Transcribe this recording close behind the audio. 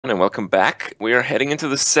And welcome back. We are heading into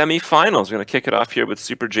the semifinals. We're going to kick it off here with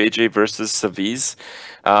SuperJJ versus Savjz.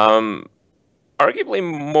 Arguably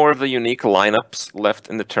more of the unique lineups left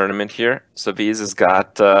in the tournament here. Savjz has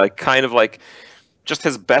got kind of like just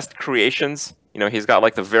his best creations. You know, he's got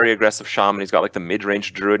like the very aggressive shaman, he's got like the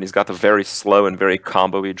mid-range druid, and he's got the very slow and very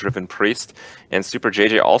combo-y driven priest. And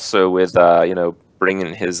SuperJJ also with, bring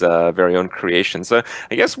in his very own creation. So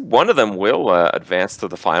I guess one of them will advance to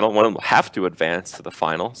the final. One of them will have to advance to the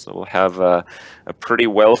final. So we'll have a pretty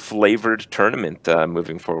well-flavored tournament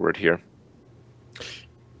moving forward here.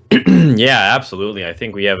 Yeah, absolutely. I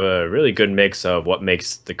think we have a really good mix of what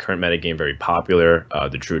makes the current metagame very popular,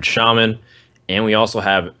 the Druid Shaman, and we also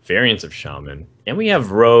have variants of Shaman. And we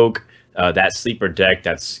have Rogue, that sleeper deck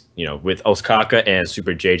that's, with Ostkaka and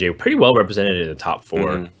SuperJJ pretty well represented in the top four.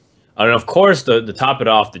 Mm-hmm. And of course, to top it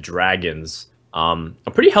off, the Dragons. A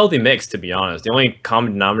pretty healthy mix, to be honest. The only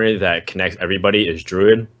common denominator that connects everybody is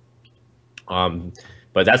Druid.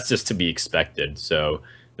 But that's just to be expected. So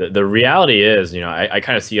the reality is, I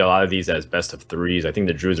kind of see a lot of these as best of threes. I think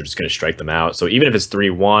the Druids are just going to strike them out. So even if it's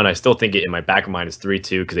 3-1, I still think it in my back of mind is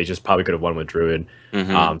 3-2 because they just probably could have won with Druid.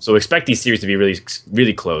 Mm-hmm. So expect these series to be really,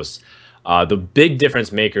 really close. The big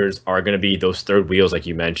difference makers are going to be those third wheels, like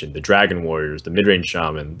you mentioned, the Dragon Warriors, the mid-range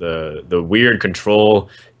Shaman, the weird control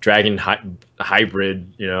Dragon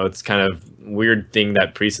hybrid. It's kind of weird thing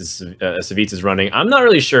that Savjz is running. I'm not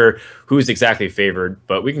really sure who's exactly favored,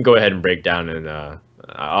 but we can go ahead and break down, and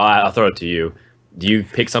I'll throw it to you. Do you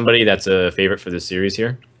pick somebody that's a favorite for this series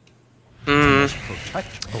here? I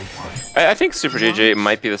think SuperJJ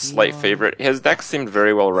might be the slight favorite. His deck seemed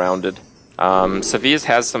very well-rounded. Savjz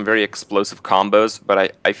has some very explosive combos,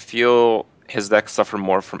 but I feel his decks suffer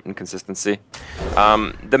more from inconsistency.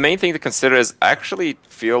 The main thing to consider is I actually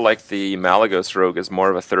feel like the Malygos Rogue is more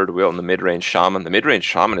of a third wheel in the mid-range Shaman. The mid-range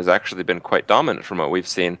Shaman has actually been quite dominant from what we've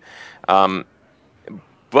seen. But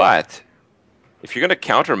if you're going to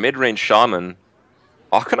counter mid-range Shaman,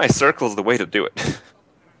 Auchenai Circle is the way to do it.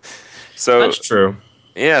 So that's true.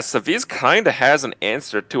 Yeah, Savjz kind of has an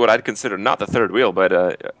answer to what I'd consider not the third wheel,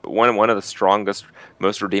 but one of the strongest,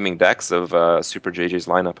 most redeeming decks of SuperJJ's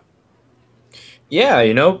lineup. Yeah,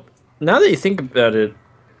 now that you think about it,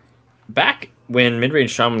 back when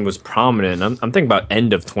mid-range Shaman was prominent, I'm thinking about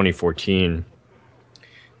end of 2014.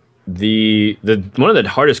 The one of the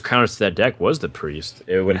hardest counters to that deck was the Priest.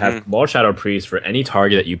 It would have Ball Shadow Priest for any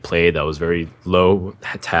target that you played that was very low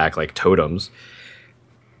attack, like totems.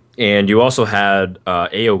 And you also had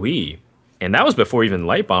AoE, and that was before even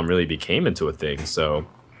Light Bomb really became into a thing. So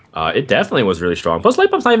it definitely was really strong. Plus,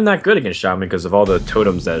 Light Bomb's not even that good against Shaman because of all the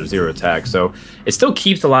totems that are zero attack. So it still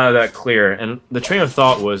keeps a lot of that clear. And the train of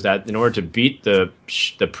thought was that in order to beat the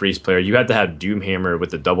Priest player, you had to have Doomhammer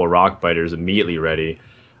with the double Rock Biters immediately ready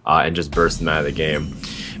and just burst them out of the game.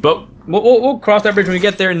 But we'll cross that bridge when we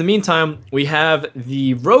get there. In the meantime, we have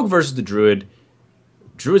the Rogue versus the Druid.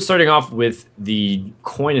 Druid starting off with the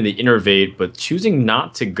coin and the Innervate, but choosing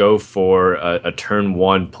not to go for a turn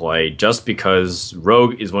 1 play just because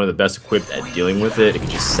Rogue is one of the best equipped at dealing with it. It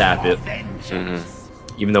can just sap it.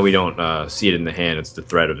 Even though we don't see it in the hand, it's the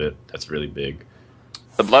threat of it that's really big.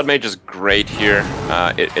 The Blood Mage is great here.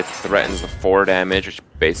 It threatens the 4 damage, which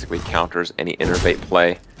basically counters any Innervate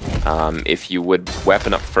play. If you would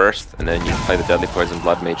weapon up first, and then you play the Deadly Poison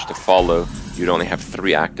Blood Mage to follow, you'd only have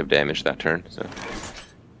 3 active damage that turn. So.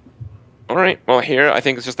 Alright, well here I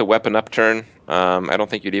think it's just a weapon up turn. I don't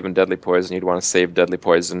think you'd even Deadly Poison. You'd want to save Deadly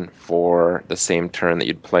Poison for the same turn that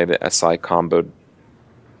you'd play the SI combo.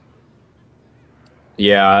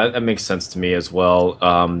 Yeah, that makes sense to me as well.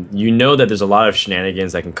 You know that there's a lot of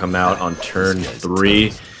shenanigans that can come out on turn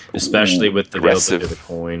 3, especially with the availability of the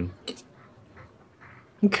coin.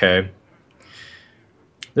 Okay.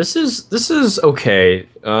 This is okay.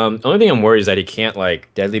 Only thing I'm worried is that he can't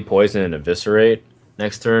like Deadly Poison and Eviscerate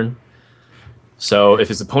next turn. So if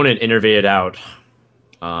his opponent innervated out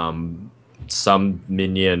some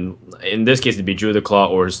minion, in this case it'd be Druid of the Claw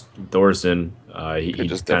or Thorson, he'd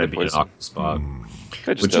just kind of be in an awkward spot.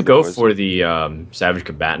 Would you go for the Savage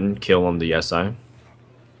Combatant kill on the SI?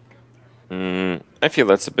 I feel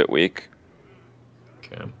that's a bit weak.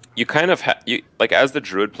 Okay. You kind of like as the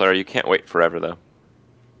Druid player, you can't wait forever though.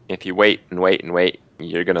 If you wait and wait and wait,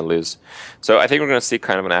 you're gonna lose. So I think we're gonna see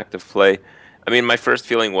kind of an active play. I mean, my first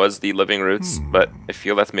feeling was the Living Roots, but I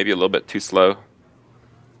feel that's maybe a little bit too slow.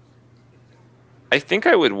 I think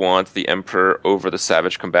I would want the Emperor over the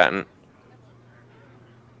Savage Combatant.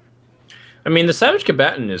 I mean, the Savage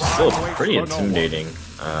Combatant is still pretty intimidating.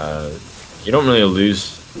 You don't really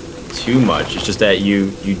lose too much. It's just that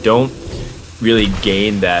you don't really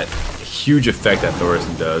gain that huge effect that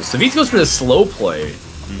Thorson does. Savjz goes for the slow play.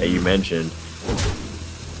 that you mentioned,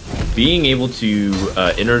 being able to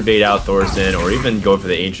innervate out Thorson or even go for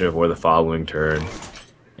the Ancient of War the following turn.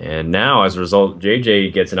 And now, as a result,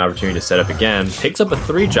 JJ gets an opportunity to set up again, picks up a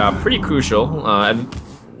 3-drop, pretty crucial.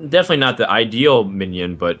 Definitely not the ideal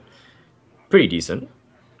minion, but pretty decent.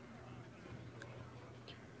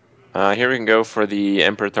 Here we can go for the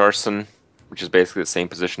Emperor Thorson, which is basically the same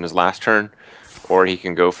position as last turn. Or he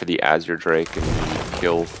can go for the Azure Drake and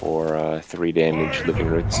kill for 3 damage Living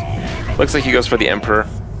Roots. Looks like he goes for the Emperor.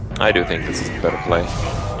 I do think this is the better play.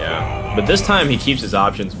 Yeah, but this time he keeps his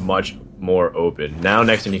options much more open. Now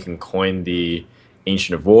next turn he can coin the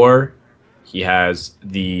Ancient of War. He has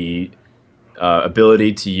the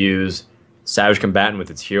ability to use Savage Combatant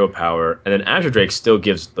with its hero power, and then Azure Drake still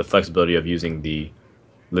gives the flexibility of using the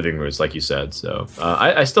Living Roots, like you said. So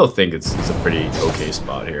I still think it's a pretty okay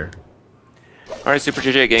spot here. Alright,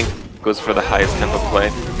 SuperJJ gang goes for the highest tempo play.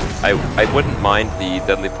 I wouldn't mind the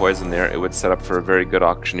Deadly Poison there. It would set up for a very good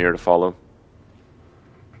Auctioneer to follow.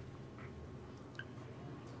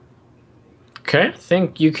 Okay, I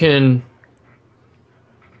think you can...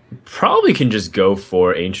 Probably can just go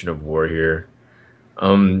for Ancient of War here.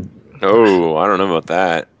 Oh, I don't know about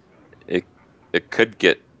that. It could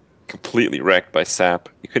get completely wrecked by Sap.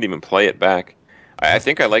 You couldn't even play it back. I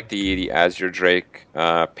think I like the Azure Drake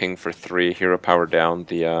ping for 3, hero power down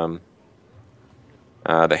the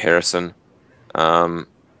Harrison. Well,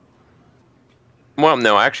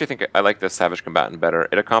 no, I actually think I like the Savage Combatant better.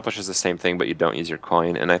 It accomplishes the same thing, but you don't use your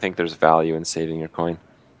coin, and I think there's value in saving your coin.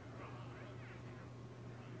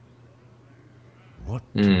 What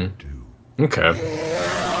to do? Okay.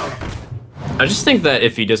 I just think that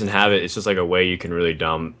if he doesn't have it, it's just like a way you can really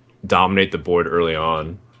dominate the board early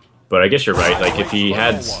on. But I guess you're right. Like if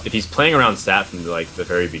he's playing around Sap from like the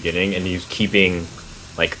very beginning, and he's keeping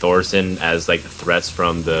like Thorson as like the threats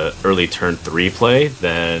from the early turn 3 play,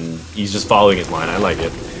 then he's just following his line. I like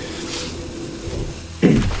it.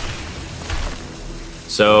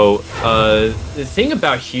 So the thing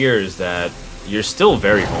about here is that you're still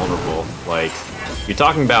very vulnerable. Like you're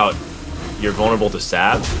talking about, you're vulnerable to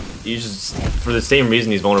Sap. He's just, for the same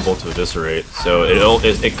reason he's vulnerable to Eviscerate. So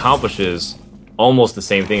it accomplishes almost the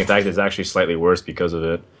same thing. In fact, it's actually slightly worse because of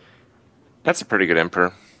it. That's a pretty good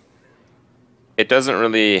Emperor. It doesn't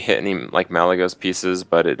really hit any like Malagos pieces,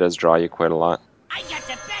 but it does draw you quite a lot. I got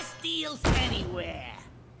the best deals anywhere.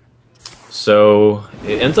 So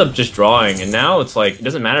it ends up just drawing, and now it's like, it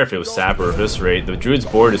doesn't matter if it was Sap or Eviscerate. The Druid's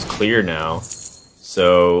board is clear now.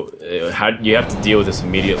 So how you have to deal with this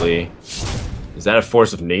immediately. Is that a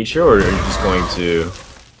force of nature, or are you just going to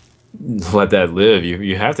let that live?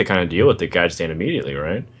 You have to kind of deal with the Guide Stand immediately,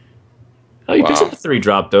 right? Oh, you picks up a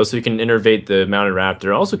 3-drop though, so you can innervate the Mounted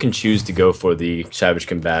Raptor. Also can choose to go for the Savage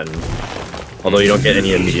Combatant, although you don't get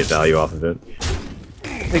any immediate value off of it.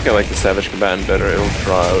 I think I like the Savage Combatant better. It'll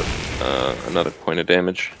draw out another point of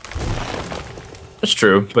damage. That's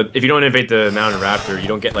true, but if you don't innervate the Mounted Raptor, you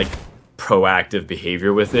don't get like proactive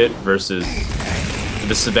behavior with it, versus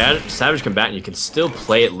the Savage Combatant, you can still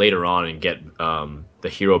play it later on and get the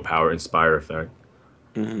hero power Inspire effect.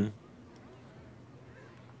 Mm-hmm.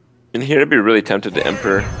 And here I'd be really tempted to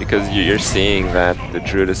Emperor, because you're seeing that the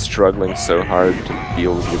Druid is struggling so hard to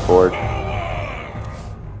deal with your board.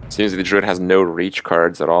 Seems like the Druid has no reach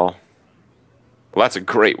cards at all. Well, that's a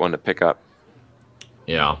great one to pick up.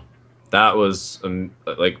 Yeah, that was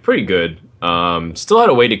like pretty good. Still had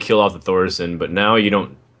a way to kill off the Thorson, but now you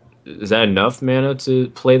don't. Is that enough mana to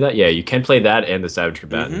play that? Yeah, you can play that and the Savage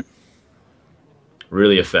Combatant. Mm-hmm.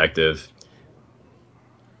 Really effective.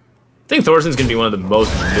 I think Thorson's gonna be one of the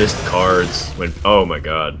most missed cards when. Oh my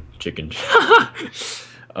god, chicken.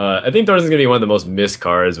 I think Thorson's gonna be one of the most missed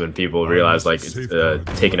cards when people realize like it's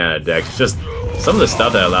taken out of deck. It's just some of the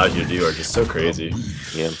stuff that allows you to do are just so crazy.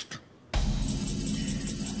 Yeah.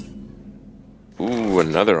 Ooh,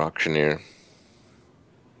 another Auctioneer.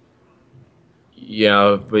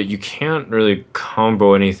 Yeah, but you can't really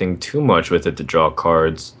combo anything too much with it to draw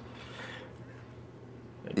cards.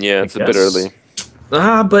 Yeah, it's a bit early.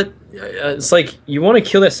 But it's like you want to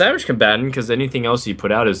kill that Savage Combatant because anything else you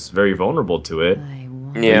put out is very vulnerable to it.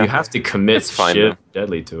 Yeah, you have to commit Shiv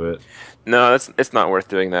Deadly to it. No, it's not worth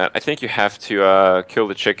doing that. I think you have to kill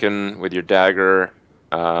the chicken with your dagger,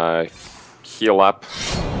 heal up,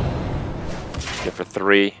 get for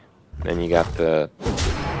 3, then you got the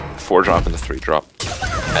 4-drop and the 3-drop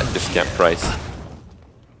at discount price.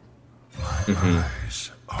 Mm-hmm.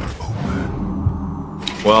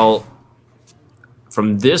 Well,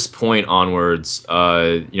 from this point onwards,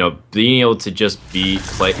 you know, being able to just be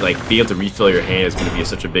able to refill your hand is going to be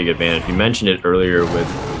such a big advantage. You mentioned it earlier with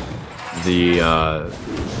the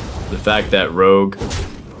fact that Rogue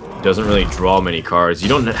doesn't really draw many cards. You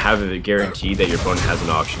don't have a guarantee that your opponent has an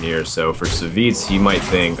auctioneer. So for Savjz, he might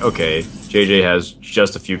think, okay, JJ has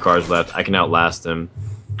just a few cards left. I can outlast him.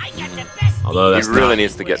 Although that's he really not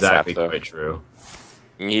needs to get exactly Sap, though. quite true.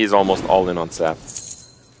 He's almost all in on Sap.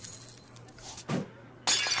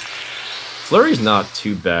 Flurry's not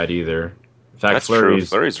too bad either. In fact, That's Flurry's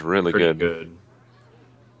true. Flurry's really good.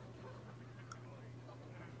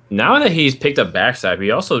 Now that he's picked up backstab,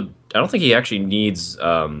 he also, I don't think he actually needs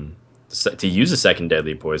to use a second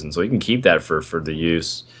deadly poison, so he can keep that for the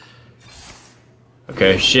use.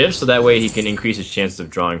 Okay, shift, so that way he can increase his chances of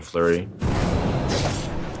drawing Flurry.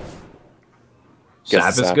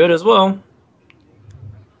 Sap is good as well.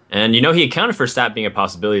 And you know, he accounted for Sap being a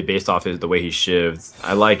possibility based off the way he shivved.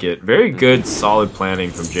 I like it. Very good, solid planning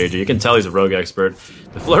from JJ. You can tell he's a rogue expert.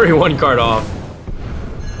 The Flurry 1 card off.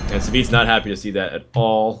 And Savjz not happy to see that at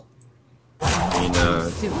all. I mean,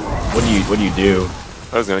 what do you do?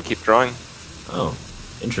 I was gonna keep drawing. Oh,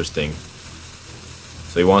 interesting.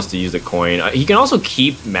 So he wants to use the coin. He can also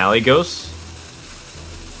keep Malygos.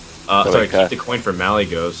 Sorry, keep the coin for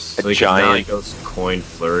Malygos. So he can Malygos, coin,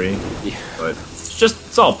 Flurry. Yeah. But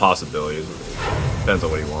it's all possibilities. Depends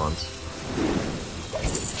on what he wants.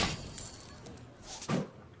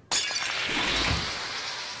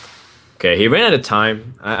 Okay, he ran out of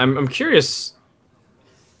time. I'm curious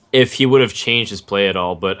if he would have changed his play at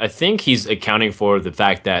all, but I think he's accounting for the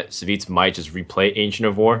fact that Savjz might just replay Ancient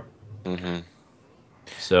of War. Mm-hmm.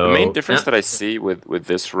 So the main difference that I see with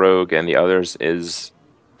this rogue and the others is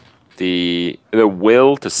the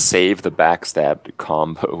will to save the backstab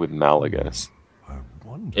combo with Malygos.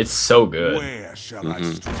 It's so good. Where shall I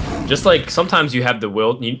Just like sometimes you have the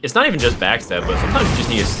will. It's not even just backstab, but sometimes you just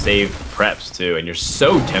need to save preps too, and you're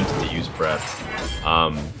so tempted to use prep.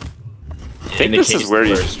 I think this is where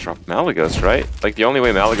you just drop Malygos, right? Like the only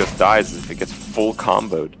way Malygos dies is if it gets full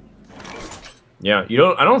comboed. Yeah, you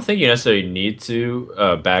don't. I don't think you necessarily need to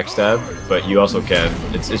backstab, but you also can.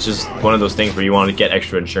 It's just one of those things where you want to get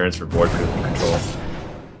extra insurance for board control.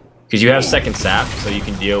 Because you have second sap, so you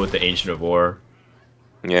can deal with the Ancient of War.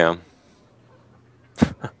 Yeah.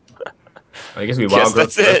 I guess we Yes,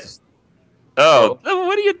 that's it. Oh,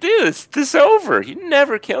 what do you do? It's this over. You're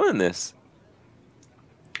never killing this.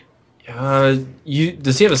 Does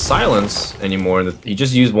he have a silence anymore? He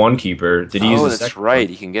just used one keeper. Did he use the that's second right. one?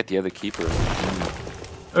 He can get the other keeper.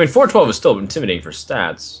 I mean, 412 is still intimidating for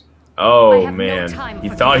stats. Oh man, he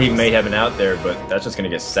thought he may have an out there, but that's just gonna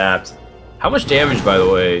get sapped. How much damage, by the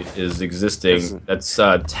way, is existing? That's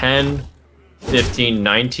 10, 15,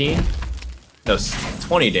 19. No,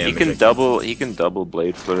 20 damage. He can double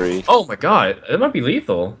Blade Flurry. Oh my god, that might be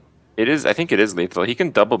lethal. It is. I think it is lethal. He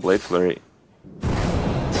can double Blade Flurry.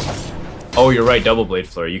 Oh, you're right. Double Blade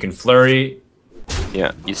Flurry. You can Flurry.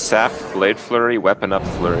 Yeah, you sap Blade Flurry, weapon up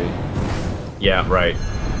Flurry. Yeah, right.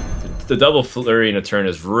 The double Flurry in a turn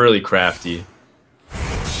is really crafty.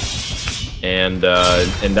 And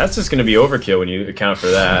that's just going to be overkill when you account for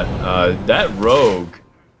that. That Rogue,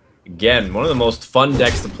 again, one of the most fun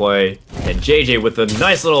decks to play. And JJ with a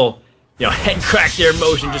nice little, head crack there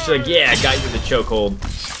motion, just like, yeah, I got you in the chokehold.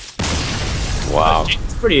 Wow. He's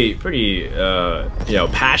pretty,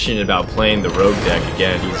 passionate about playing the Rogue deck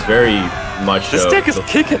again. He's very much. This deck is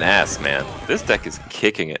kicking ass, man. This deck is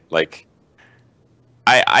kicking it. Like,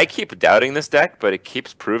 I keep doubting this deck, but it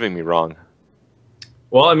keeps proving me wrong.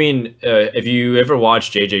 Well, I mean, if you ever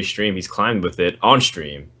watch JJ stream, he's climbed with it on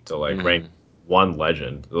stream to rank 1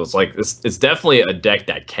 legend. So it's like it's definitely a deck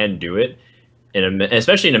that can do it,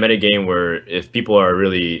 especially in a metagame where if people are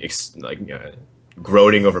really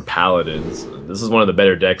gloating over paladins, this is one of the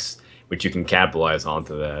better decks which you can capitalize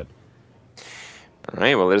onto that. All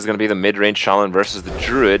right, well, there's going to be the mid-range Shaman versus the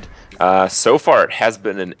Druid. So far, it has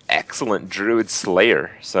been an excellent Druid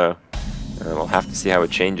Slayer, so we'll have to see how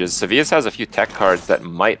it changes. Savjz has a few tech cards that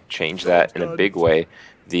might change that in a big way.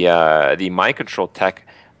 The Mind Control tech,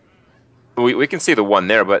 we can see the one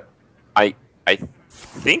there, but I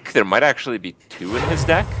think there might actually be 2 in his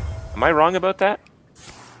deck. Am I wrong about that?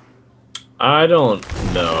 I don't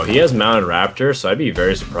know. He has Mounted Raptor, so I'd be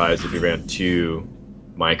very surprised if he ran 2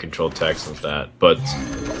 Mind Control techs with that. But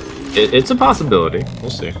it's a possibility. We'll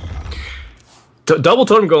see. Double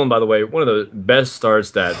Totem Golem, by the way, one of the best starts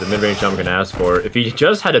that the mid-range Shaman can ask for. If he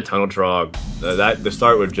just had a Tunnel Trog, the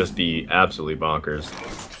start would just be absolutely bonkers.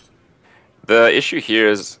 The issue here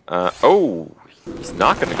is, he's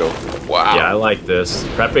not going to go. Wow. Yeah, I like this.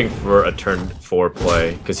 Prepping for a turn 4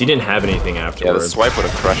 play, because he didn't have anything afterwards. Yeah, the swipe would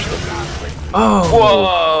have crushed him.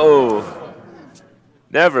 Oh! Whoa!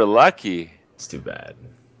 Never lucky. It's too bad.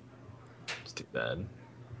 It's too bad.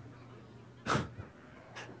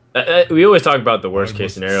 We always talk about the worst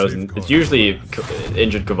case scenarios, and it's usually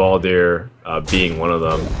injured Cavaldir being one of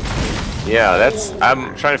them. Yeah,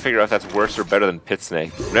 I'm trying to figure out if that's worse or better than Pit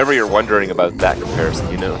Snake. Whenever you're wondering about that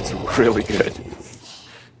comparison, you know it's really good.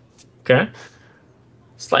 Okay.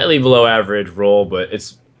 Slightly below average roll, but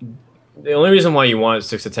it's the only reason why you want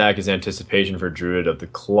 6 attack is anticipation for Druid of the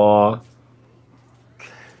Claw.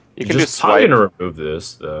 You can just probably gonna remove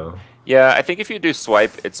this though. Yeah, I think if you do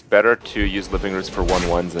swipe, it's better to use Living Roots for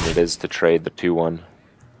 1/1s than it is to trade the 2/1.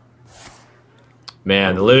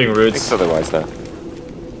 Man, the Living Roots. Thanks otherwise, though.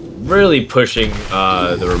 Really pushing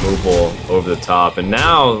the removal over the top, and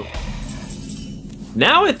now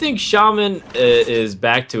I think Shaman is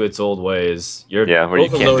back to its old ways. You're where you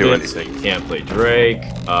can't do anything. You can't play Drake.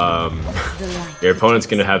 Your opponent's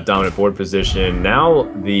gonna have dominant board position. Now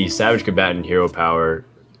the Savage Combatant hero power.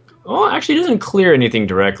 Well, actually doesn't clear anything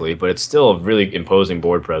directly, but it's still a really imposing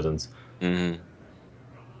board presence. Mm-hmm.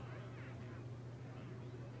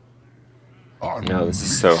 No, this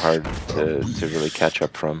is so hard to really catch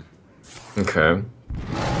up from. Okay.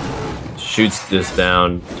 Shoots this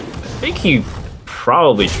down. I think he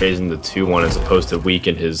probably trades in the 2/1 as opposed to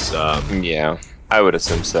weaken his... Yeah, I would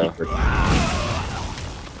assume so. I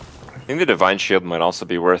think the Divine Shield might also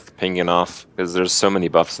be worth pinging off, because there's so many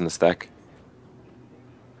buffs in this deck.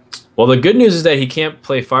 Well, the good news is that he can't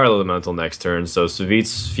play Fire Elemental next turn, so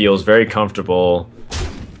Savjz feels very comfortable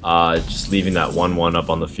just leaving that 1/1 up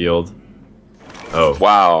on the field. Oh.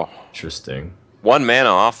 Wow. Interesting. 1 mana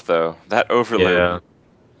off, though. That overload. Yeah.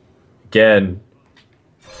 Again,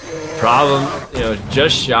 problem,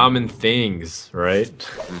 just Shaman things, right?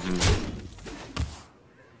 Mm-hmm.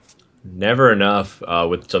 Never enough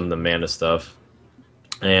with some of the mana stuff.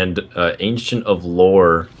 And Ancient of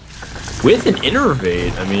Lore with an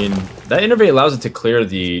Innervate. I mean, that Innervate allows it to clear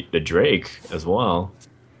the Drake as well.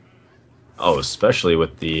 Oh, especially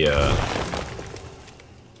with the...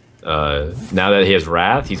 now that he has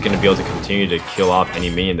Wrath, he's going to be able to continue to kill off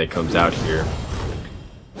any minion that comes out here.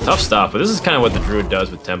 Tough stuff, but this is kind of what the Druid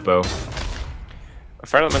does with tempo. A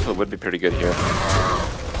Fire Elemental would be pretty good here.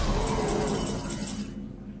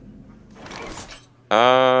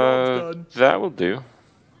 That will do.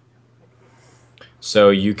 So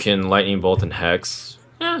you can Lightning Bolt and Hex.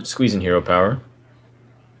 Squeeze in hero power.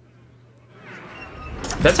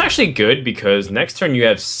 That's actually good because next turn you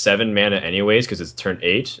have 7 mana anyways because it's turn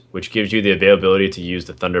 8, which gives you the availability to use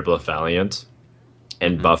the Thunderbluff Valiant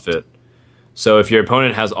and buff it. So if your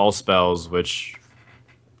opponent has all spells, which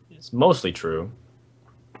is mostly true,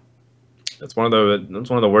 that's one of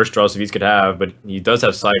the worst draws Savjz could have, but he does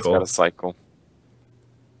have Cycle. He's got a Cycle.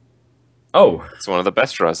 Oh! It's one of the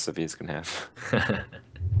best draws Savjz can have.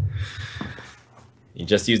 You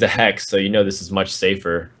just used a Hex, so you know this is much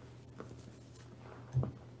safer.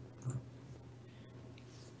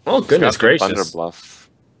 Oh, goodness gracious. Thunderbluff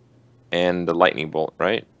and the Lightning Bolt,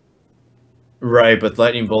 right? Right, but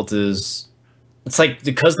Lightning Bolt is... It's like,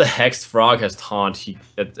 because the Hexed Frog has Taunt,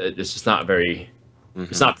 it's just not very...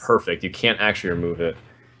 It's not perfect. You can't actually remove it.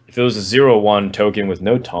 If it was a 0/1 token with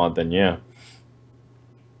no Taunt, then yeah.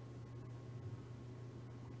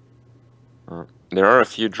 There are a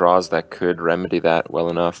few draws that could remedy that well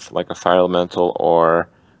enough, like a Fire Elemental or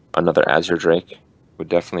another Azure Drake would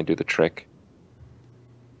definitely do the trick.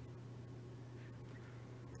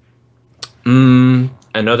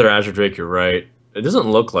 Another Azure Drake, you're right. It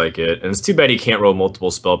doesn't look like it, and it's too bad he can't roll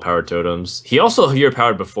multiple spell power totems. He also hero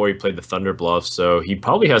powered before he played the Thunder Bluff, so he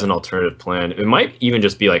probably has an alternative plan. It might even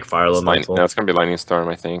just be like Fire Elemental. No, it's gonna be Lightning Storm,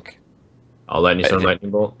 I think. Lightning Storm,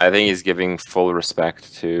 Lightning Bolt? I think he's giving full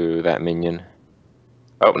respect to that minion.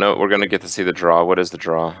 Oh, no, we're gonna get to see the draw. What is the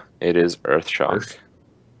draw? It is Earthshock.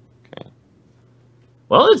 Okay.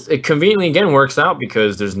 Well, it conveniently, again, works out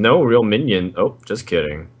because there's no real minion. Oh, just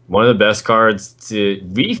kidding. One of the best cards to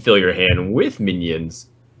refill your hand with minions.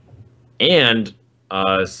 And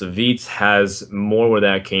Savjz has more where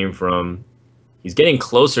that came from. He's getting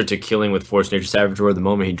closer to killing with Force Nature Saboteur the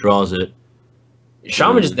moment he draws it.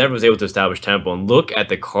 Shaman just never was able to establish tempo, and look at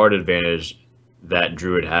the card advantage that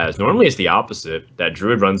Druid has. Normally it's the opposite, that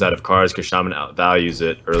Druid runs out of cards because Shaman outvalues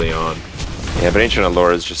it early on. Yeah, but Ancient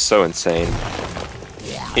Allure is just so insane.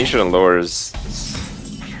 Ancient Allure is...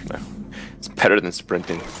 it's better than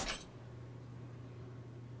sprinting.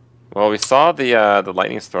 Well, we saw the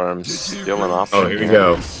Lightning Storm steal an option. Oh, here we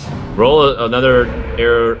go. Roll another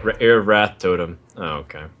Air of Wrath totem. Oh,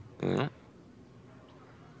 okay.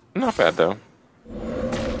 Not bad, though.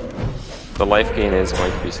 The life gain is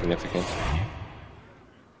going to be significant.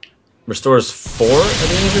 Restores 4 at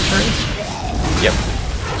the end of your turn? Yep.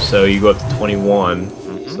 So you go up to 21.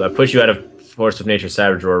 So that puts you out of Force of Nature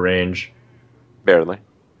Saboteur range. Barely.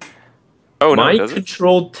 Oh no, Mind does it?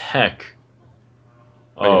 controlled tech.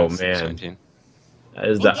 Oh, Oh yeah, man, 17. that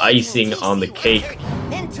is the icing on the cake.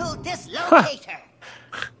 Mental dislocator.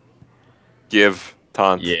 Give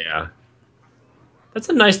taunt. Yeah. That's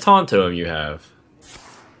a nice taunt totem you have.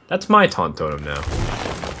 That's my taunt totem now.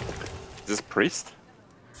 Is this priest?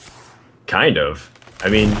 Kind of. I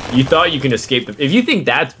mean, you thought you can escape the... If you think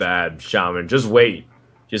that's bad, Shaman, just wait.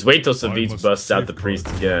 Just wait till Savjz busts out the priest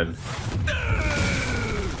again.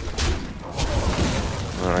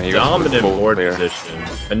 Alright, you Dominant board position.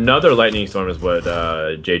 Another lightning storm is what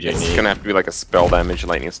JJ needs. It's gonna have to be like a spell damage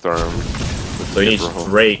lightning storm. So he needs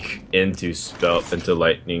Drake into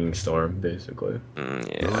lightning storm, basically.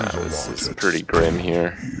 Yeah, this is pretty grim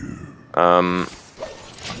here.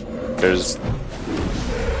 There's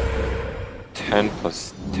 10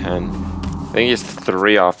 plus 10. I think he's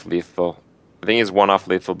 3 off lethal. I think he's 1 off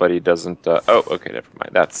lethal, but he doesn't. Oh, okay, never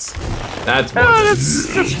mind. That's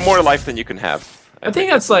more life than you can have. I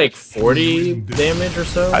think that's like 40 damage or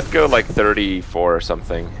so. I'd go like 34 or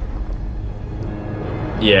something.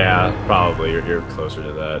 Yeah, probably. You're closer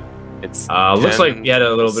to that. It's looks like we had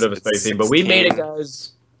a little bit of a it's spacing, but we made it,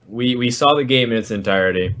 guys. We saw the game in its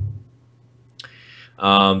entirety.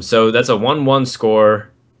 So that's a 1-1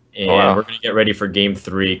 score, and we're gonna get ready for game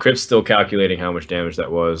 3. Crip's still calculating how much damage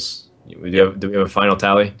that was. Do we have a final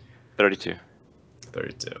tally? 32.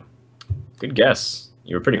 32. Good guess.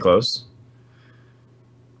 You were pretty close.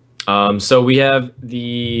 So we have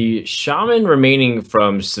the Shaman remaining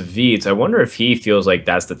from Savjz. I wonder if he feels like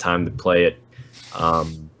that's the time to play it. I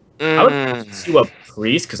would do a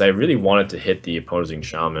priest because I really wanted to hit the opposing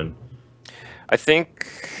Shaman. I think,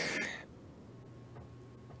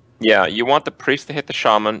 yeah, you want the priest to hit the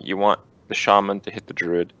shaman. You want the shaman to hit the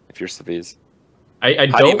druid if you're Savjz. How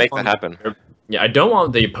do you make that happen? Yeah, I don't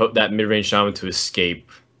want that mid-range shaman to escape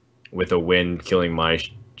with a win, killing my...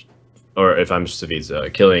 Or if I'm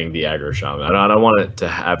Savjz, killing the aggro shaman. I don't want it to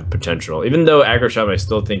have potential. Even though aggro shaman I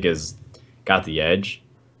still think is got the edge.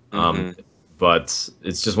 But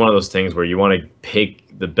it's just one of those things where you want to pick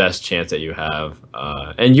the best chance that you have.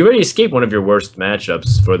 And you already escaped one of your worst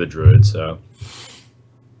matchups for the druid, so...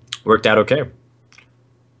 Worked out okay.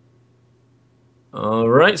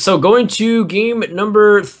 Alright, so going to game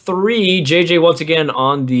number 3. JJ once again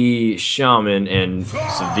on the shaman, and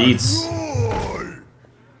Savjz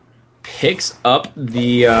picks up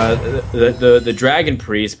the dragon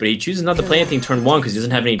priest, but he chooses not to play anything turn 1 because he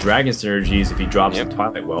doesn't have any dragon synergies if he drops the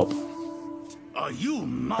Twilight Whelp.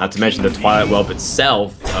 Not to mention the Twilight Whelp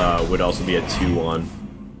itself would also be a 2-1.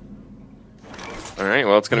 Alright,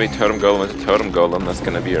 well, it's going to be Totem Golem into Totem Golem. That's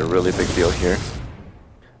going to be a really big deal here.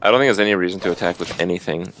 I don't think there's any reason to attack with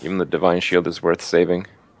anything. Even the Divine Shield is worth saving.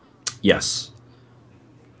 Yes.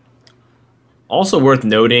 Also worth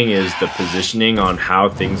noting is the positioning on how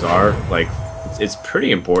things are. Like, it's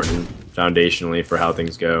pretty important foundationally for how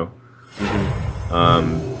things go.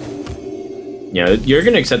 Yeah, you're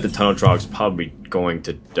going to accept the Tunnel Trog's probably going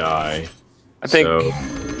to die. I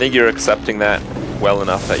think you're accepting that well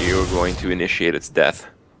enough that you're going to initiate its death.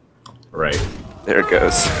 Right. There it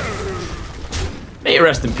goes. May it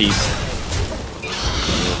rest in peace.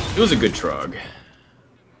 It was a good Trog.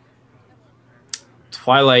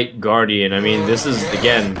 Twilight Guardian. I mean, this is,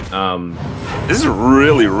 again... this is a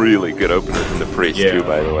really, really good opener from the Priest, too,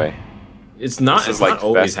 by the way. It's not, it's like not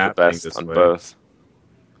always happening this on way. Both.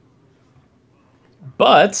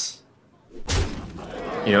 But...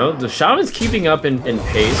 You know, the Shaman's keeping up in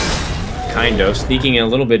pace, kind of, sneaking in a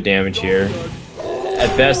little bit of damage here.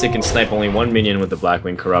 At best, it can snipe only 1 minion with the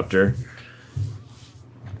Blackwing Corruptor.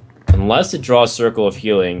 Unless it draws Circle of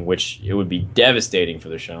Healing, which it would be devastating for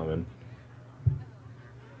the Shaman.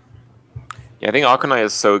 Yeah, I think Akonai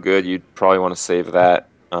is so good, you'd probably want to save that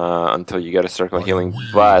until you get a Circle of Healing,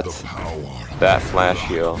 but that Flash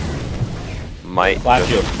Heal might be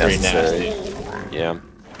necessary. Yeah.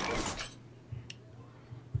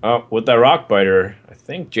 Oh, with that Rock Biter, I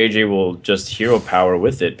think JJ will just hero power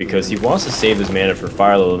with it because he wants to save his mana for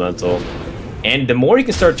Fire Elemental. And the more he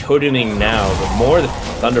can start toteming now, the more the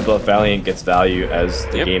Thunderblood Valiant gets value as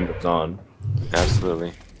the game goes on.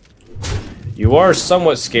 Absolutely. You are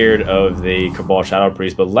somewhat scared of the Cabal Shadow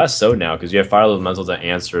Priest, but less so now because you have Fire Elemental to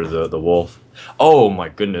answer the Wolf. Oh my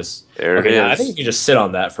goodness. There it is. Now I think you can just sit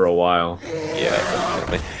on that for a while. Yeah,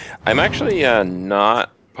 definitely. I'm actually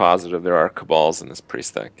not positive there are Cabals in this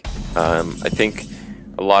Priest deck. I think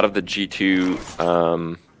a lot of the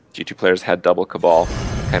G2 players had double Cabal,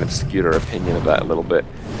 kind of skewed our opinion of that a little bit,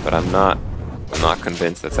 but I'm not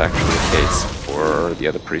convinced that's actually the case for the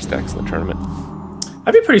other Priest decks in the tournament.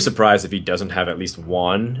 I'd be pretty surprised if he doesn't have at least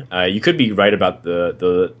one. You could be right about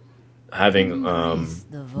the having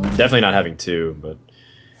definitely not having 2, but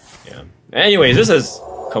yeah. Anyways, this is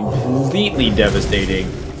completely devastating.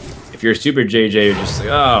 If you're Super JJ, you're just like,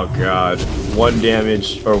 oh god, 1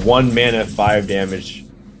 damage or 1 mana, 5 damage,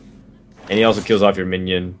 and he also kills off your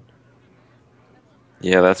minion.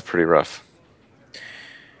 Yeah, that's pretty rough.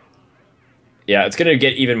 Yeah, it's gonna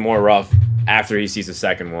get even more rough after he sees the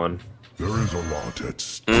second one. There is a lot at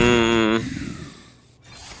stake.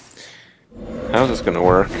 How's this gonna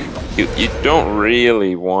work? You don't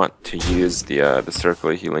really want to use the circle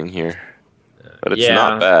of healing here, but it's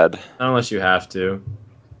not bad. Not unless you have to.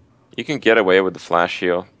 You can get away with the flash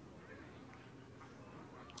heal.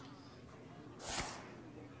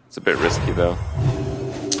 It's a bit risky though.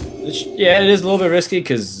 Yeah, it is a little bit risky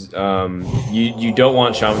because you don't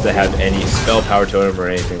want Shaman to have any spell power totem or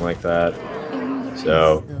anything like that.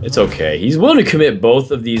 So it's okay. He's willing to commit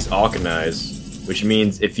both of these Alkanais, which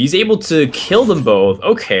means if he's able to kill them both,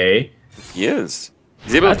 okay. He is.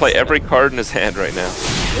 He's able to play every card in his hand right now.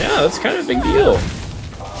 Yeah, that's kind of a big deal.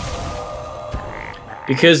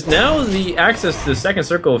 Because now the access to the second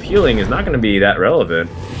circle of healing is not going to be that relevant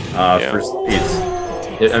for speeds.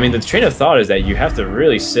 I mean, the train of thought is that you have to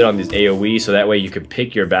really sit on these AoE so that way you can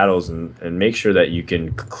pick your battles and make sure that you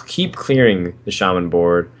can keep clearing the Shaman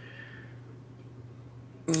board.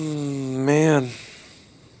 Man.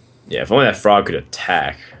 Yeah, if only that frog could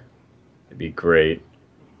attack, it'd be great.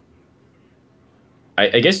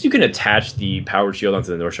 I guess you can attach the powered shield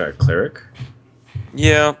onto the Northshire Cleric.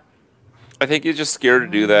 Yeah. I think he's just scared to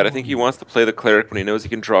do that. I think he wants to play the Cleric when he knows he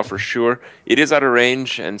can draw for sure. It is out of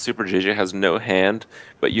range, and SuperJJ has no hand,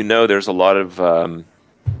 but you know there's a lot of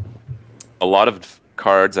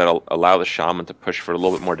cards that allow the Shaman to push for a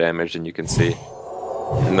little bit more damage than you can see.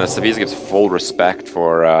 And Savjz gives full respect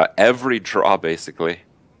for every draw, basically.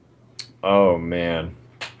 Oh, man.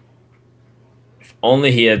 If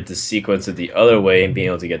only he had the sequence it the other way and being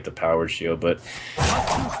able to get the powered shield, but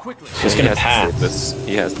he's just going to pass.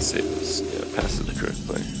 He has to save this. Yeah, pass it the correct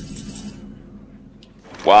play.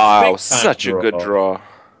 Wow, such a good draw.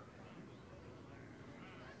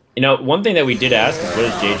 You know, one thing that we did ask is what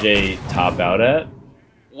does JJ top out at?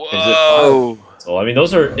 Whoa! So I mean,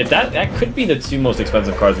 those are that could be the 2 most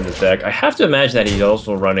expensive cards in this deck. I have to imagine that he's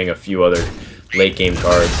also running a few other late game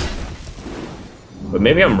cards. But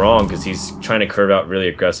maybe I'm wrong because he's trying to curve out really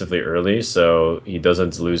aggressively early, so he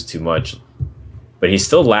doesn't lose too much. But he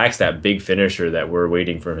still lacks that big finisher that we're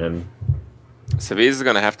waiting from him. Savjz is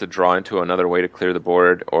going to have to draw into another way to clear the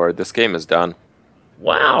board, or this game is done.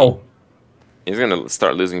 Wow. He's going to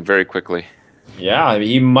start losing very quickly. Yeah,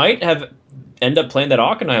 he might end up playing that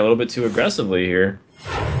Alkanai a little bit too aggressively here.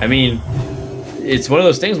 I mean, it's one of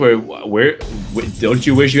those things where don't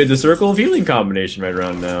you wish you had the Circle of Healing combination right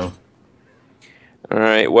around now? All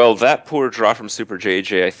right, well, that poor draw from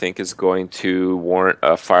SuperJJ, I think, is going to warrant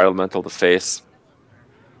a Fire Elemental to face.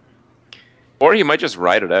 Or he might just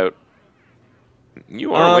ride it out.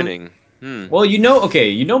 You are winning. Well, you know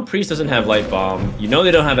Priest doesn't have Light Bomb. You know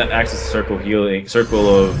they don't have access to Circle of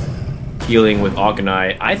Healing with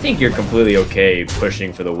Alkanai. I think you're completely okay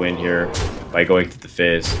pushing for the win here by going to the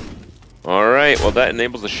Fizz. All right, well, that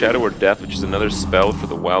enables the Shadow or Death, which is another spell for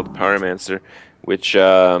the Wild Pyromancer, which...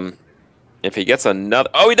 if he gets another,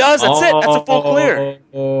 he does. That's it. That's a full clear.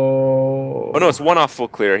 Oh no, it's 1 off full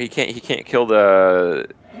clear. He can't kill the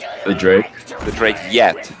Drake. The Drake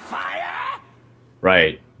yet.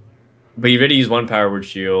 Right, but he already used 1 power word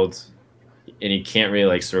shield, and he can't really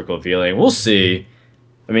like Circle of Healing. We'll see.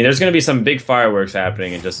 I mean, there's gonna be some big fireworks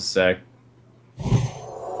happening in just a sec.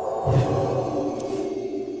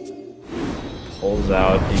 Pulls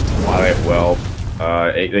out a Twilight Whelp.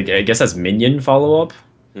 I guess that's minion follow up.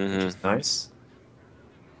 Which is nice.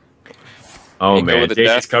 Oh man,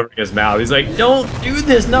 JJ's covering his mouth. He's like, "Don't do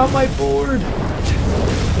this, not my board."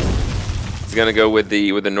 He's gonna go with the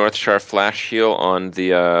Northshire Flash Heal on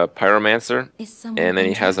the Pyromancer, and then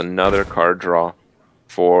he has another card draw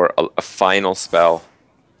for a final spell.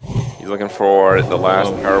 He's looking for the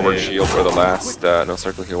last Power Word Shield or the last no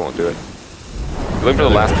Circle Heal won't do it. He's looking for the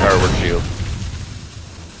last Power Word Shield.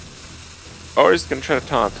 Or he's gonna try to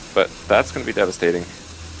taunt, but that's gonna be devastating.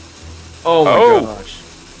 Oh my gosh.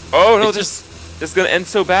 Oh no, this is going to end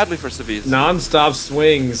so badly for Savjz. Non-stop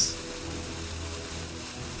swings.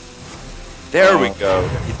 There we go.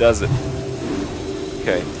 He does it.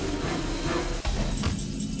 Okay.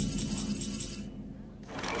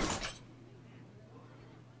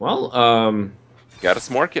 Well, gotta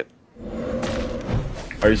smork it.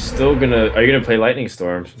 Are you gonna play Lightning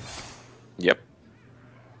Storms? Yep.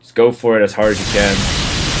 Just go for it as hard as you can.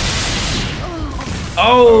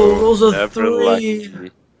 Oh, those are 3.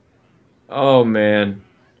 Lucky. Oh man.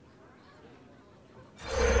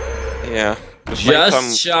 Yeah.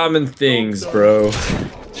 Just shaman things, bro.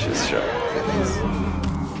 Just shaman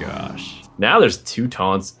things. Gosh. Now there's 2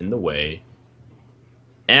 taunts in the way.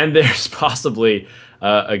 And there's possibly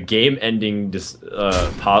a game-ending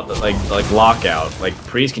like lockout. Like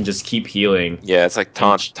Priest can just keep healing. Yeah, it's like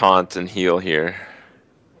taunt, and heal here.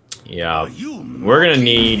 Yeah, we're gonna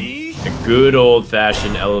need a good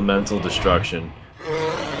old-fashioned elemental destruction.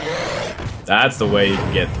 That's the way you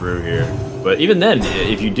can get through here. But even then,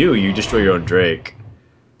 if you do, you destroy your own Drake.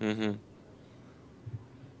 Mm-hmm.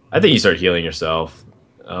 I think you start healing yourself.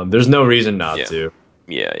 There's no reason not to.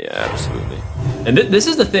 Yeah, absolutely. And this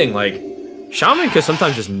is the thing, like, Shaman could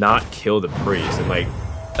sometimes just not kill the Priest, and like,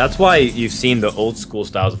 that's why you've seen the old school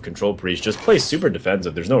styles of Control Priest just play super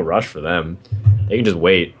defensive. There's no rush for them. They can just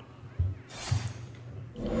wait.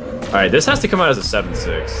 Alright, this has to come out as a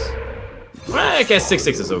 7-6. I guess 6-6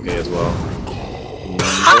 is okay as well.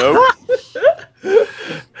 Nope.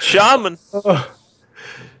 Shaman!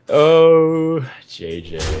 Oh,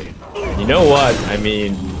 JJ. You know what? I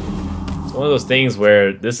mean, it's one of those things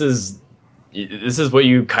where this is what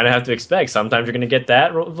you kind of have to expect. Sometimes you're going to get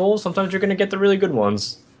that Vol, sometimes you're going to get the really good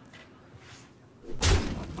ones.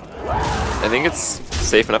 I think it's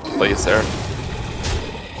safe enough to play Sarah.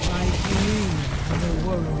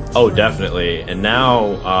 Oh, definitely. And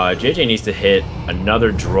now JJ needs to hit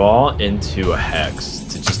another draw into a Hex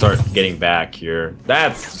to just start getting back here.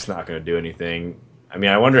 That's just not going to do anything. I mean,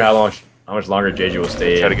 I wonder how much longer JJ will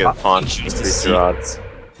stay. Try to get a pawn with 3 draws.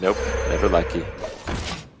 Nope, never lucky.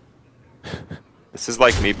 This is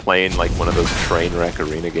like me playing like one of those train wreck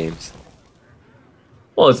arena games.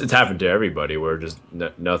 Well, it's happened to everybody where just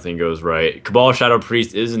nothing goes right. Cabal Shadow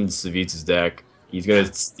Priest is in Savjz's deck. He's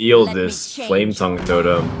gonna steal this Flame Tongue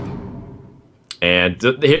Totem. And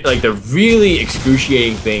like the really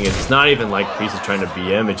excruciating thing is it's not even like Priest is trying to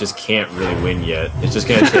BM, it just can't really win yet. It's just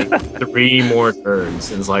gonna take 3 more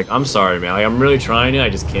turns. And it's like, I'm sorry, man. Like, I'm really trying it, I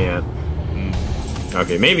just can't.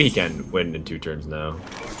 Okay, maybe he can win in 2 turns now.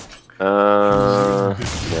 No.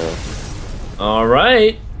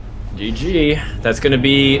 Alright. GG. That's gonna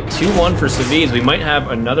be 2-1 for Savjz. We might have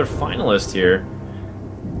another finalist here.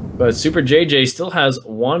 But SuperJJ still has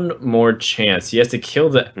 1 more chance. He has to kill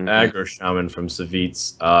the aggro shaman from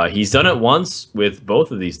Savjz. He's done it once with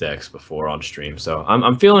both of these decks before on stream. So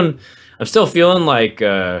I'm still feeling like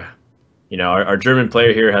you know, our German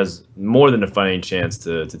player here has more than a fighting chance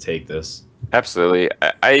to take this. Absolutely.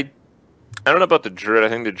 I don't know about the Druid. I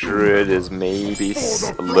think the Druid is maybe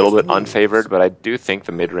a little bit unfavored, but I do think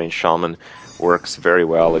the mid-range Shaman works very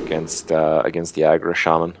well against the aggro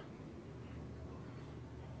Shaman.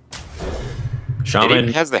 Shaman it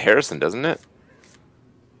even has the Harrison, doesn't it?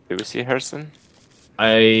 Did we see Harrison?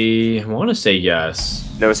 I want to say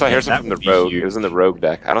yes. No, we saw Harrison from the Rogue. Huge. It was in the Rogue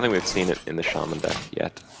deck. I don't think we've seen it in the Shaman deck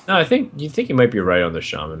yet. No, you think you might be right on the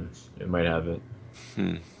Shaman. It might have it.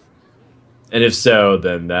 And if so,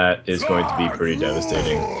 then that is going to be pretty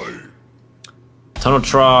devastating. Tunnel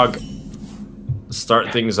Trog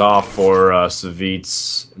start things off for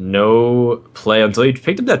Savjz. No play until he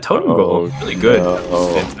picked up that Totem Golem. Really good.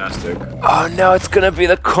 No. Fantastic. Oh no, it's gonna be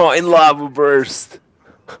the coin lava burst.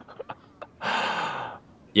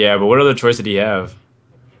 Yeah, but what other choice did he have?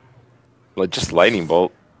 Well, just lightning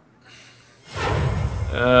bolt.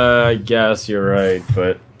 I guess you're right,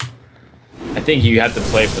 but I think you have to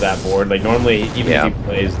play for that board. Like normally, even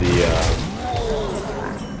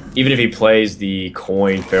if he plays the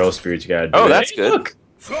coin Feral Spirit, you gotta do it. That's good. Look.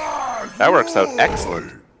 That works out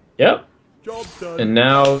excellent. Yep. And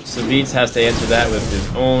now Savjz has to answer that with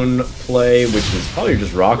his own play, which is probably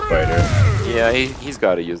just Rock Biter. Yeah, he's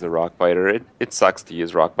got to use the Rock Biter. It sucks to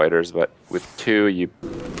use Rock Biters, but with 2, you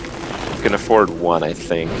can afford 1, I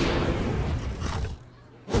think.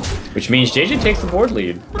 Which means JJ takes the board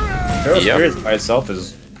lead. Feral Spirit by itself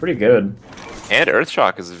is pretty good. And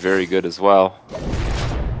Earthshock is very good as well.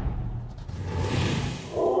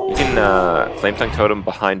 You can Flame Tongue Totem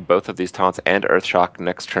behind both of these taunts and Earthshock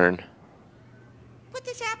next turn. Put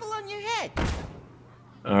this apple on your head.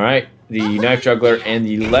 Alright, the Knife Juggler and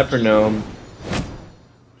the Leper Gnome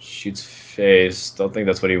shoots face. Don't think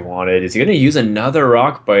that's what he wanted. Is he going to use another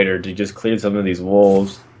Rock Biter to just clear some of these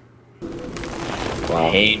wolves?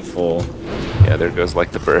 Wow. Painful. Yeah, there goes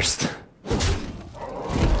like the burst.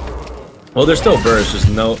 Well, there's still burst, just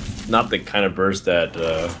not the kind of burst that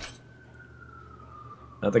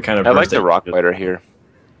not the kind of burst. I like the Rock Biter here.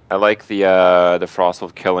 I like the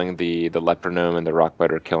Frostwolf killing the Leper Gnome and the Rock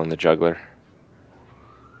Biter killing the Juggler.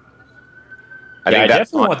 I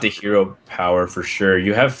definitely want the hero power for sure.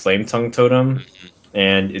 You have Flame Tongue Totem,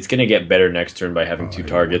 and it's gonna get better next turn by having 2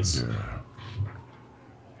 targets.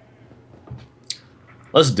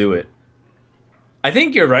 Let's do it. I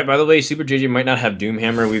think you're right. By the way, SuperJJ might not have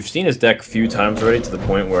Doomhammer. We've seen his deck a few times already, to the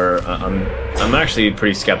point where I'm actually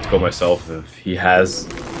pretty skeptical myself if he has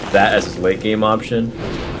that as his late game option.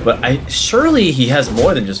 But surely he has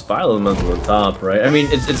more than just Fire Elemental at the top, right? I mean,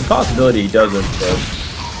 it's a possibility he doesn't.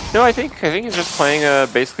 But No, I think he's just playing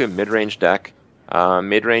basically a mid-range deck.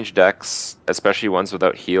 Mid-range decks, especially ones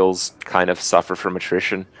without heals, kind of suffer from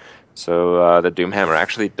attrition. So the Doomhammer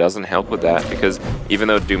actually doesn't help with that, because even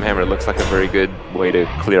though Doomhammer looks like a very good way to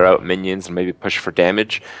clear out minions and maybe push for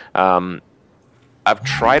damage, I've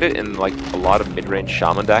tried it in like a lot of mid-range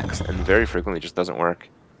Shaman decks, and very frequently it just doesn't work.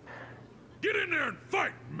 Get in there and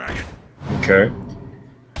fight, maggot! okay.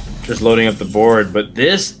 Just loading up the board, but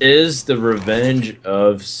this is the revenge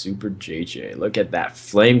of SuperJJ. Look at that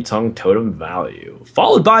Flame Tongue Totem value,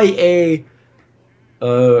 followed by a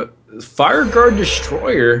Fire Guard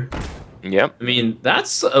Destroyer. Yep. I mean,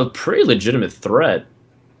 that's a pretty legitimate threat.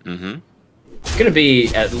 Mm-hmm. It's gonna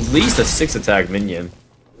be at least a 6-attack minion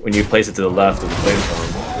when you place it to the left of the Flame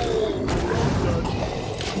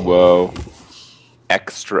Tongue. Whoa.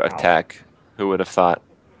 Extra attack. Who would have thought?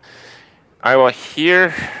 Alright, well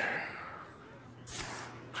here...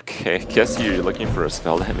 Okay, guess you're looking for a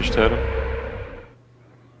spell damage totem.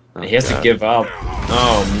 Oh, He has to give up.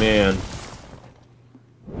 Oh, man.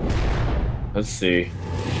 Let's see.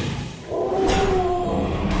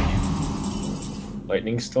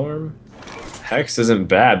 Lightning Storm? Hex isn't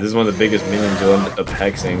bad. This is one of the biggest minions you'll end up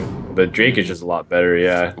hexing. But Drake is just a lot better,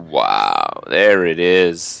 yeah. Wow, there it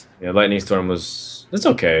is. Yeah, Lightning Storm was... It's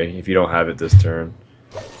okay if you don't have it this turn.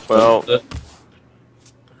 Well...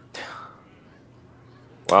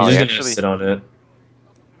 Wow, He's he just actually gonna sit on it.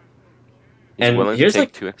 he's And willing to here's take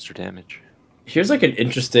like 2 extra damage. Here's like an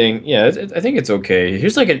interesting, yeah. I think it's okay.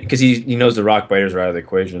 Here's like because he knows the Rock Biters are out of the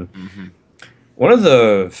equation. Mm-hmm. One of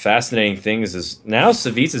the fascinating things is now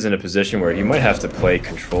Savjz is in a position where he might have to play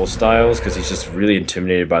control styles because he's just really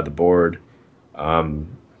intimidated by the board. So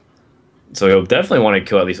he'll definitely want to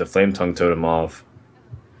kill at least a Flame Tongue Totem off.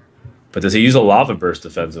 But does he use a Lava Burst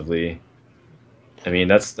defensively? I mean,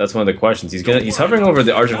 that's one of the questions. He's hovering over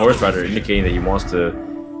the Argent Horse Rider, indicating that he wants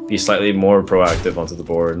to be slightly more proactive onto the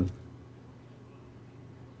board.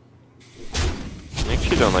 I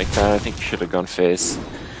actually don't like that. I think you should have gone face.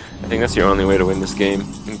 I think that's your only way to win this game.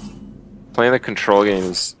 Playing the control game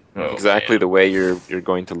is exactly the way you're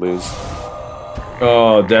going to lose.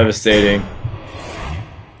 Oh, devastating.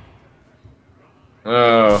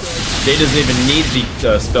 Oh, Jay doesn't even need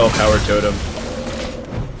the spell power totem.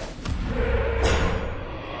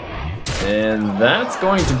 And that's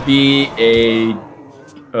going to be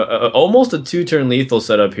almost a 2-turn lethal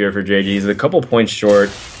setup here for JG. He's a couple points short.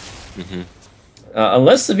 Mm-hmm.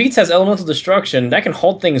 Unless Savjz has Elemental Destruction, that can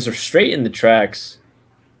hold things straight in the tracks.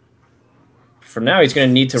 For now, he's going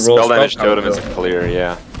to need to roll spell damage power, totem isn't clear,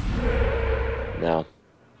 yeah. No.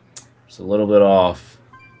 It's a little bit off.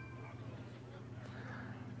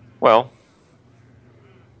 Well,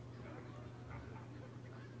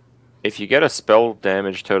 if you get a spell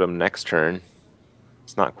damage totem next turn,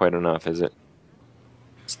 it's not quite enough, is it?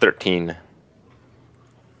 It's 13. You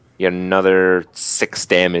get another 6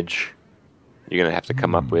 damage you're going to have to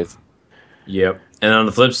come up with. Yep. And on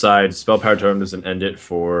the flip side, spell power totem doesn't end it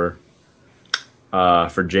for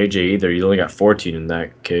JJ either. You only got 14 in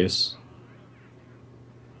that case.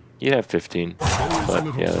 You'd have 15,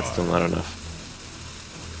 but yeah, that's still not enough.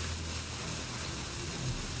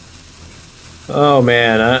 Oh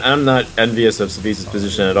man, I'm not envious of Savjz's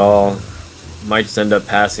position at all. Might just end up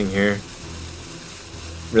passing here.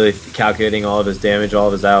 Really calculating all of his damage, all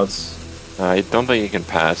of his outs. I don't think you can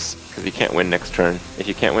pass, because you can't win next turn. If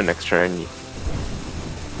you can't win next turn, you...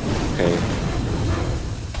 Okay.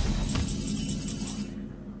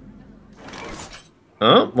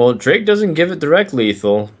 Oh, well, Drake doesn't give it direct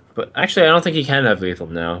lethal. But actually, I don't think he can have lethal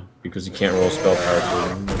now, because he can't roll spell power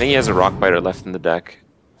to him. I think he has a Rock Biter left in the deck.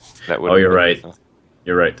 That would. Oh, you're right.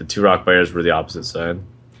 You're right. The 2 Rock Biters were the opposite side.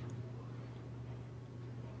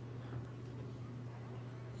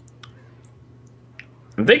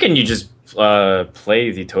 I'm thinking you just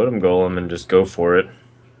play the Totem Golem and just go for it.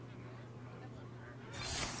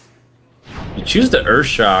 You choose the Earth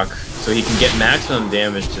Shock so he can get maximum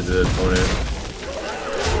damage to the opponent.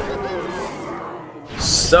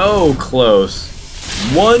 So close.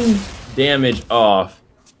 1 damage off.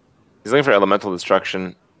 He's looking for Elemental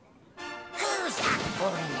Destruction.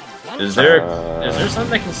 Is there something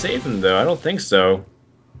that can save him though? I don't think so.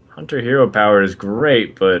 Hunter Hero Power is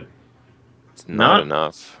great, but it's not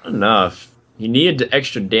enough. Enough. He needed the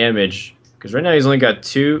extra damage because right now he's only got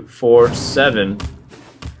 2, 4, 7,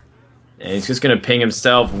 And he's just gonna ping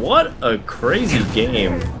himself. What a crazy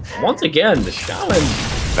game. Once again, the Shaman.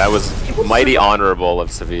 That was mighty honorable of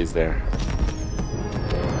Savjz there.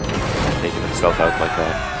 Taking himself out like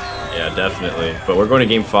that. Yeah, definitely. But we're going to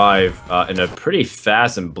game 5 in a pretty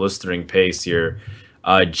fast and blistering pace here.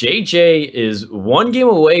 JJ is one game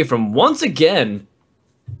away from once again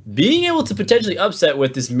being able to potentially upset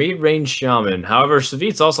with this mid-range Shaman. However,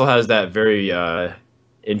 Savjz also has that very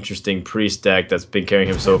interesting priest deck that's been carrying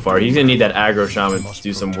him so far. He's going to need that aggro Shaman to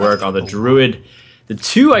do some work on the Druid. The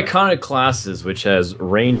two iconic classes which has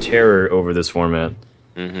reigned terror over this format.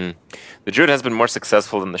 The Druid has been more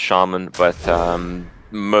successful than the Shaman, but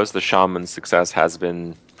most of the Shaman's success has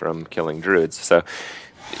been from killing Druids. So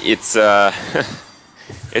it's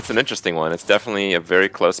it's an interesting one. It's definitely a very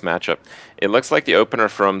close matchup. It looks like the opener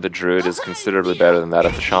from the Druid is considerably better than that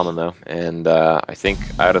of the Shaman, though. And I think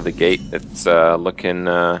out of the gate, it's looking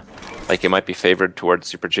like it might be favored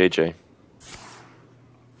towards SuperJJ.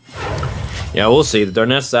 Yeah, we'll see. The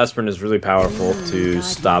Darnell's Aspirin is really powerful to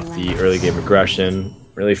stop the early game aggression.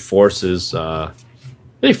 Really forces the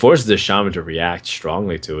Shaman to react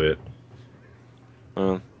strongly to it.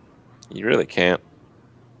 You really can't.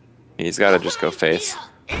 He's got to just go face.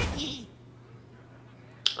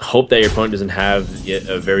 Hope that your opponent doesn't have yet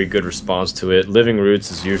a very good response to it. Living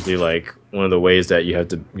Roots is usually like one of the ways that you're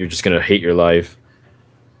just gonna hate your life.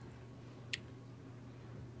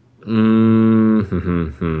 You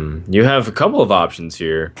have a couple of options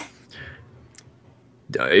here.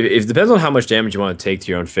 It depends on how much damage you want to take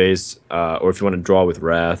to your own face, or if you want to draw with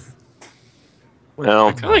Wrath.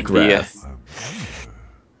 Well, I like Wrath.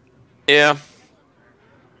 Yeah,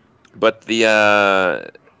 but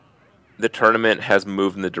the tournament has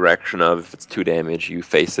moved in the direction of if it's 2 damage, you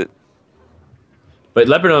face it. But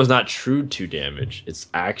Lebanon is not true 2 damage; it's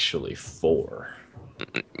actually 4.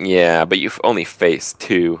 Yeah, but you've only faced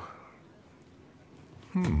 2.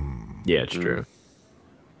 Yeah, it's true.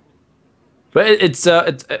 But it's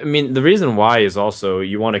I mean, the reason why is also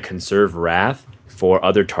you want to conserve Wrath for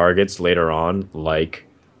other targets later on, like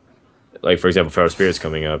for example, Feral Spirit's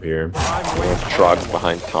coming up here. Trog's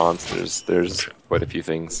behind taunts. There's quite a few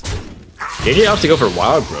things. JJ opts to go for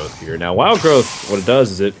Wild Growth here. Now, Wild Growth, what it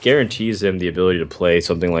does is it guarantees him the ability to play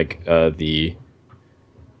something like the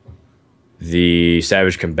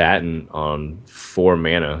Savage Combatant on 4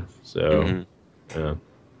 mana. So, yeah.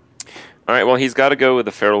 All right, well, he's got to go with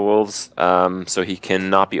the Feral Wolves, so he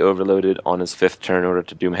cannot be overloaded on his 5th turn in order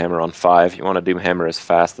to Doomhammer on 5. You want to Doomhammer as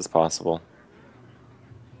fast as possible.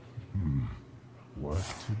 What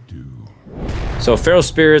to do? So Feral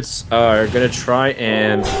Spirits are going to try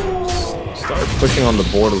and start pushing on the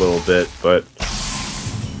board a little bit, but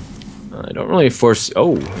I don't really foresee...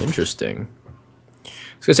 Oh, interesting. I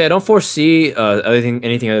was going to say, I don't foresee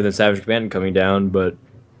anything other than Savage Combatant coming down, but...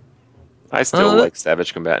 I still like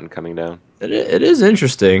Savage Combatant coming down. It is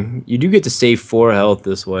interesting. You do get to save 4 health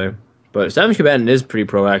this way. But Savage Combatant is pretty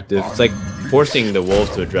proactive. It's like forcing the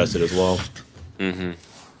wolves to address it as well.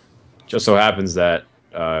 Just so happens that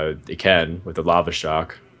it can with the Lava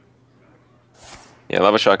Shock. Yeah,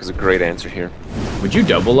 Lava Shock is a great answer here. Would you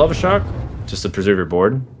double Lava Shock just to preserve your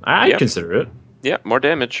board? I'd consider it. Yeah, more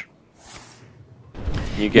damage.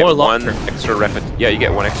 You get you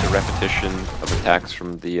get one extra repetition of attacks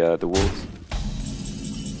from the wolves.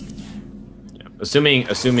 Yeah.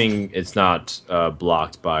 Assuming it's not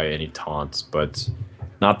blocked by any taunts, but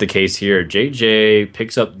not the case here. JJ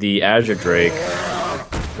picks up the Azure Drake.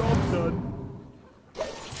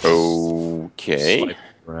 Okay.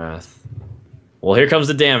 Wrath. Well, here comes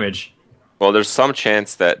the damage. Well, there's some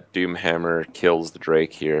chance that Doomhammer kills the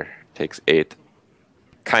Drake here. Takes 8.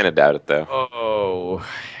 Kind of doubt it, though. Oh.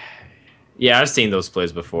 Yeah, I've seen those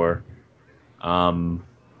plays before.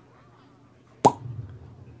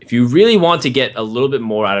 If you really want to get a little bit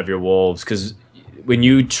more out of your wolves, because when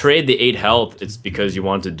you trade the 8 health, it's because you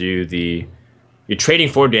want to do the... You're trading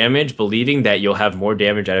 4 damage, believing that you'll have more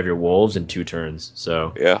damage out of your wolves in 2 turns.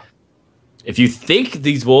 So yeah, if you think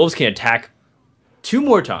these wolves can attack 2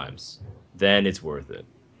 more times, then it's worth it.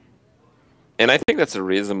 And I think that's a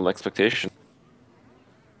reasonable expectation.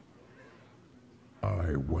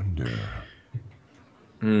 I wonder.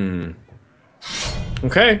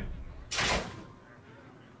 Okay.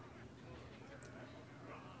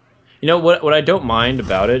 You know, what I don't mind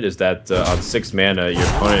about it is that on 6 mana, your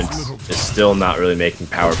opponent is still not really making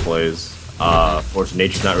power plays. Force of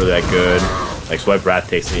Nature's not really that good. Like, Swipe Wrath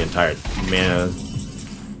takes the entire mana.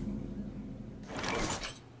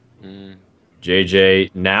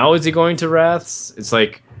 JJ, now is he going to Wraths? It's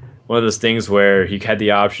like one of those things where he had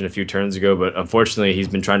the option a few turns ago, but unfortunately he's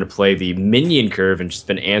been trying to play the minion curve and just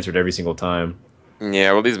been answered every single time.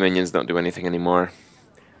 Yeah, well, these minions don't do anything anymore.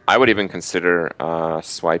 I would even consider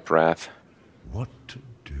Swipe Wrath. What to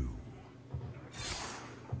do?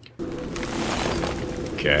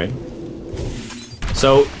 Okay.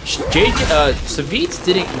 So Savjz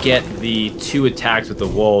didn't get the 2 attacks with the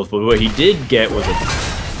wolves, but what he did get was a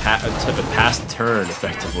past turn,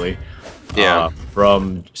 effectively. Yeah.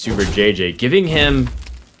 From SuperJJ, giving him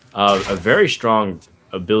a very strong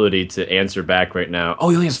ability to answer back right now. Oh,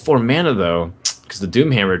 he only has 4 mana though, because the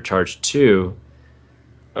Doomhammer charged 2.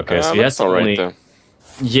 Okay, so he has to only. Though.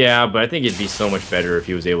 Yeah, but I think it'd be so much better if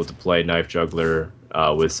he was able to play Knife Juggler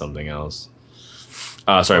with something else.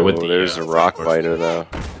 Sorry, with the. There's a Rock Biter though.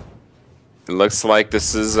 It looks like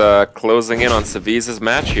this is closing in on Savjz's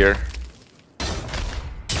match here.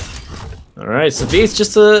 All right, Savjz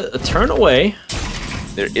just a turn away.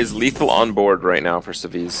 There is lethal on board right now for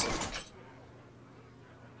Savjz.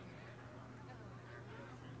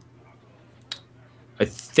 I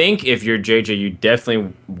think if you're JJ, you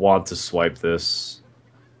definitely want to swipe this.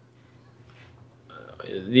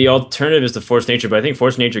 The alternative is to Force Nature, but I think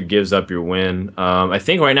Force Nature gives up your win. I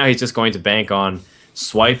think right now he's just going to bank on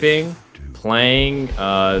swiping, playing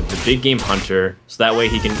the big game Hunter, so that way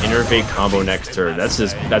he can interfade combo next turn. That's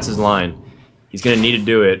his line. He's gonna need to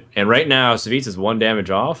do it. And right now, Savjz is 1 damage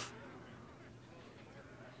off.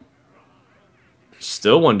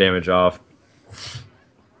 Still 1 damage off.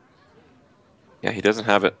 Yeah, he doesn't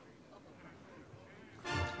have it.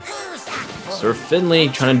 Sir Finley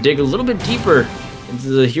trying to dig a little bit deeper into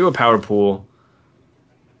the hero power pool.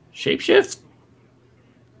 Shapeshift?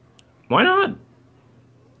 Why not?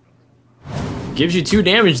 Gives you 2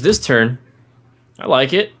 damage this turn. I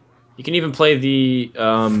like it. You can even play the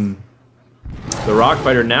Rock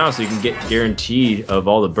Biter now, so you can get guaranteed of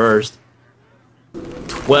all the burst.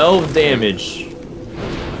 12 damage.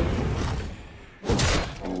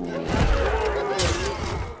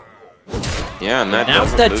 Yeah, and that Now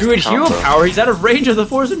with doesn't that boost Druid the hero combo. power, he's out of range of the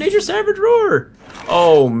Force of Nature Savage Roar.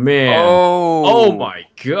 Oh man. Oh my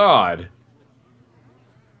god.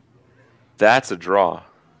 That's a draw.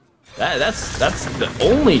 That's the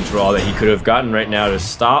only draw that he could have gotten right now to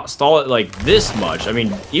stall it like this much. I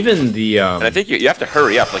mean, even the And I think you have to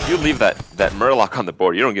hurry up. Like you leave that Murloc on the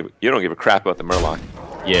board. You don't give a crap about the Murloc.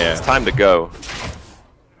 yeah, It's time to go.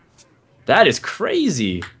 that is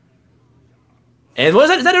crazy. And what is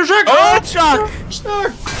that? Is that a shark? Oh, Chuck!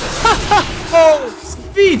 Shark! Oh,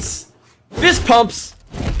 Savjz! Fist pumps.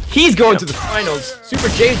 He's going to the finals.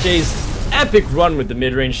 SuperJJ's epic run with the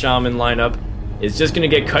mid-range Shaman lineup is just gonna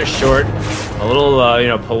get cut short. A little,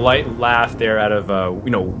 polite laugh there out of, a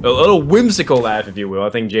little whimsical laugh, if you will. I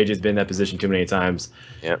think JJ's been in that position too many times.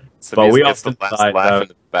 Yep. So But we gets also the last decide, laugh in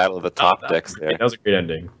the battle of the top decks there. That was a great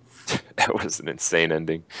ending. That was an insane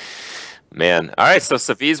ending. Man. All right, so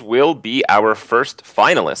Savjz will be our first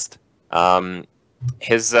finalist.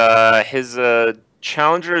 His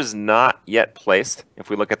challenger is not yet placed.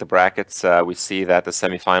 If we look at the brackets, we see that the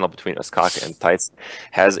semifinal between Uskaka and Tice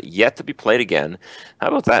has yet to be played again. How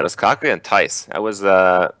about that, Uskaka and Tice? That was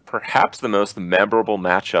perhaps the most memorable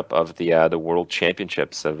matchup of the World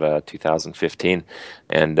Championships of 2015.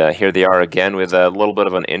 And here they are again with a little bit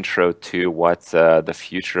of an intro to what the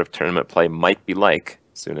future of tournament play might be like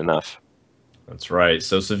soon enough. That's right.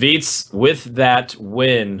 So Savjz, with that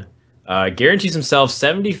win, guarantees himself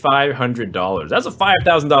 $7,500. That's a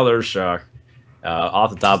 $5,000 shock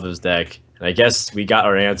off the top of his deck. And I guess we got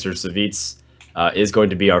our answer. Savjz is going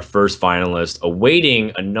to be our first finalist,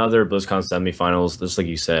 awaiting another BlizzCon semifinals, just like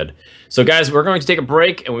you said. So, guys, we're going to take a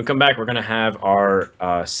break, and when we come back, we're going to have our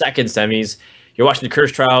second semis. You're watching the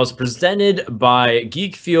Curse Trials, presented by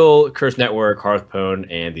Geek Fuel, Curse Network, Hearthstone,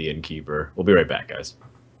 and the Innkeeper. We'll be right back, guys.